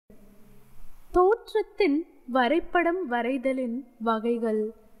தோற்றத்தின் வரைபடம் வரைதலின் வகைகள்.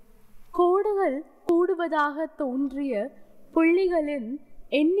 கோடுகள் கூடுவதாக தோன்றிய புள்ளிகளின்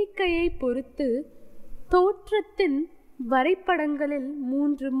எண்ணிக்கையை பொறுத்து தோற்றத்தின் வரைபடங்களில்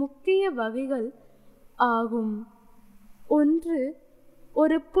 3 முக்கிய வகைகள் ஆகும். 1.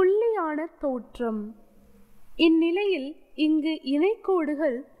 ஒரு புள்ளியான தோற்றம். இந்நிலையில் இங்கு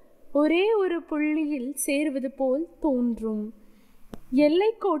இணைக்கோடுகள் ஒரே ஒரு புள்ளியில் சேர்வது போல் தோன்றும்.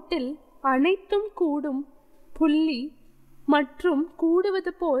 எல்லைக்கோட்டில் அனைத்தும் கூடும் புள்ளி மற்றும்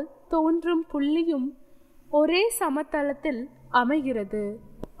கூடுவது போல் தோன்றும் புள்ளியும் ஒரே சமதளத்தில் அமைகிறது.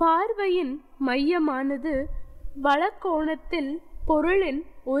 பார்வையின் மையமானது வலக்கோணத்தில் பொருளின்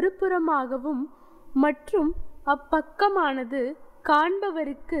ஒரு புறமாகவும் மற்றும் அப்பக்கமானது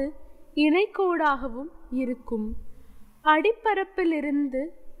காண்பவருக்கு இணைக்கோடாகவும் இருக்கும். அடிப்பரப்பிலிருந்து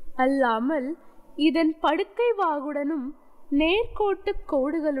அல்லாமல் இதன் படுக்கை வாகுடனும் நேர்கோட்டு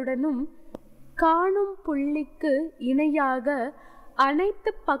கோடுகளுடனும் காணும் புள்ளிக்கு இணையாக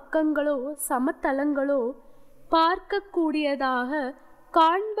அனைத்து பக்கங்களோ சமதளங்களோ பார்க்கக்கூடியதாக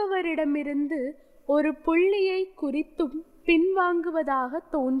காண்பவரிடமிருந்து ஒரு புள்ளியை குறித்தும் பின்வாங்குவதாக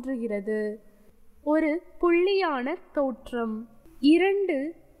தோன்றுகிறது. ஒரு புள்ளியான தோற்றம். 2.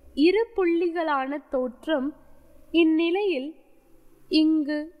 இரு புள்ளிகளான தோற்றம். இந்நிலையில்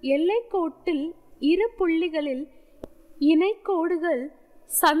இங்கு எல்லைக்கோட்டில் இரு புள்ளிகளில் இணைக்கோடுகள்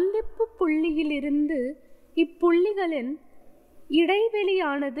சந்திப்பு புள்ளியிலிருந்து இப்புள்ளிகளின்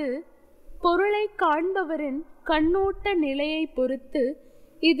இடைவெளியானது பொருளை காண்பவரின் கண்ணோட்ட நிலையை பொறுத்து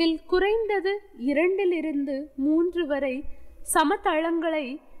இதில் குறைந்தது 2 - 3 வரை சமதளங்களை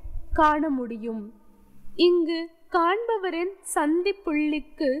காண முடியும். இங்கு காண்பவரின்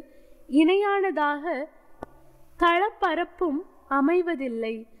சந்திப்புள்ளிக்கு இணையானதாக தளப்பரப்பும்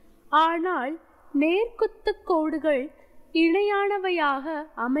அமைவதில்லை. ஆனால் நேர்குத்து கோடுகள் இணையானவையாக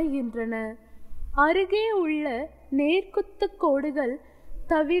அமைகின்றன. அருகே உள்ள நேர்குத்து கோடுகள்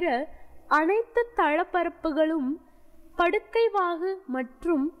தவிர அனைத்து தளப்பரப்புகளும் படுக்கைவாகு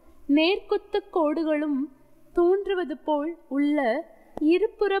மற்றும் நேர்குத்து கோடுகளும் தோன்றுவது போல் உள்ள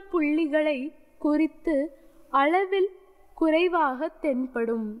இருபுற புள்ளிகளை குறித்து அளவில் குறைவாக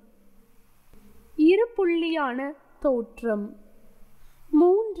தென்படும். இரு புள்ளியான தோற்றம்.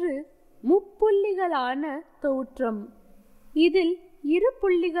 3. முப்புள்ளிகளான தோற்றம். இதில் இரு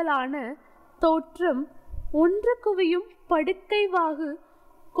புள்ளிகளான தோற்றம் ஒன்று குவியும் படுக்கைவாகு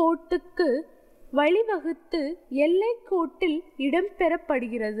கோட்டுக்கு வழிவகுத்து எல்லைக்கோட்டில்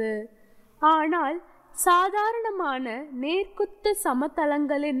இடம்பெறப்படுகிறது. ஆனால் சாதாரணமான நேர்குத்து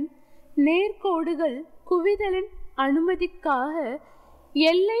சமதளங்களின் நேர்கோடுகள் குவிதலின் அனுமதிக்காக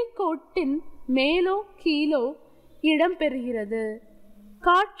எல்லைக்கோட்டின் மேலோ கீழோ இடம்பெறுகிறது.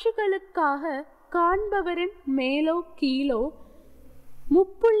 காட்சிகளுக்காக காண்பவரின் மேலோ கீழோ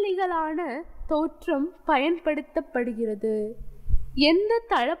முப்புள்ளிகளான தோற்றம் பயன்படுத்தப்படுகிறது. எந்த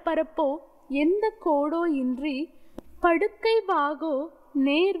தளப்பரப்போ எந்த கோடோ இன்றி படுக்கைவாகோ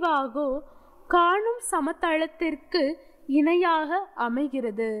நேர்வாகோ காணும் சமதளத்திற்கு இணையாக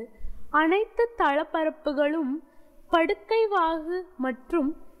அமைகிறது. அனைத்து தளப்பரப்புகளும் படுக்கைவாகு மற்றும்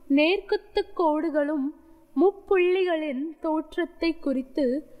நேர்குத்து கோடுகளும் முப்புள்ளிகளின் தோற்றத்தை குறித்து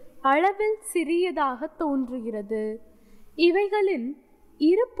அளவில் சிறியதாக தோன்றுகிறது. இவைகளின்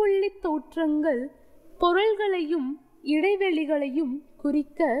இரு புள்ளி தோற்றங்கள் பொருள்களையும் இடைவெளிகளையும்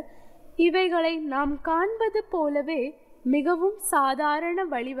குறிக்க இவைகளை நாம் காண்பது போலவே மிகவும் சாதாரண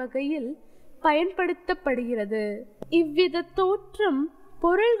வழிவகையில் பயன்படுத்தப்படுகிறது. இவ்வித தோற்றம்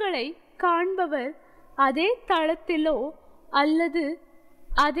பொருள்களை காண்பவர் அதே தளத்திலோ அல்லது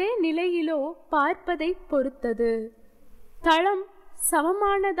அதே நிலையிலோ பார்ப்பதை பொறுத்தது. தளம்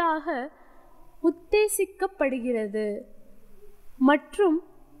சமமானதாக உத்தேசிக்கப்படுகிறது மற்றும்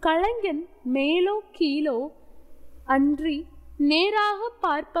கலைஞன் மேலோ கீழோ அன்றி நேராக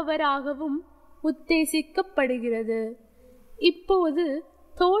பார்ப்பவராகவும் உத்தேசிக்கப்படுகிறது. இப்போது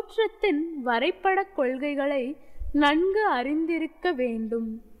தோற்றத்தின் வரைபட கொள்கைகளை நன்கு அறிந்திருக்க வேண்டும்.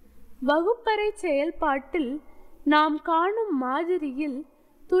 வகுப்பறை செயல்பாட்டில் நாம் காணும் மாதிரியில்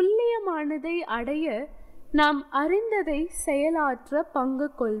துல்லியமானதை அடைய நாம் அறிந்ததை செயலாற்ற பங்கு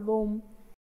கொள்வோம்.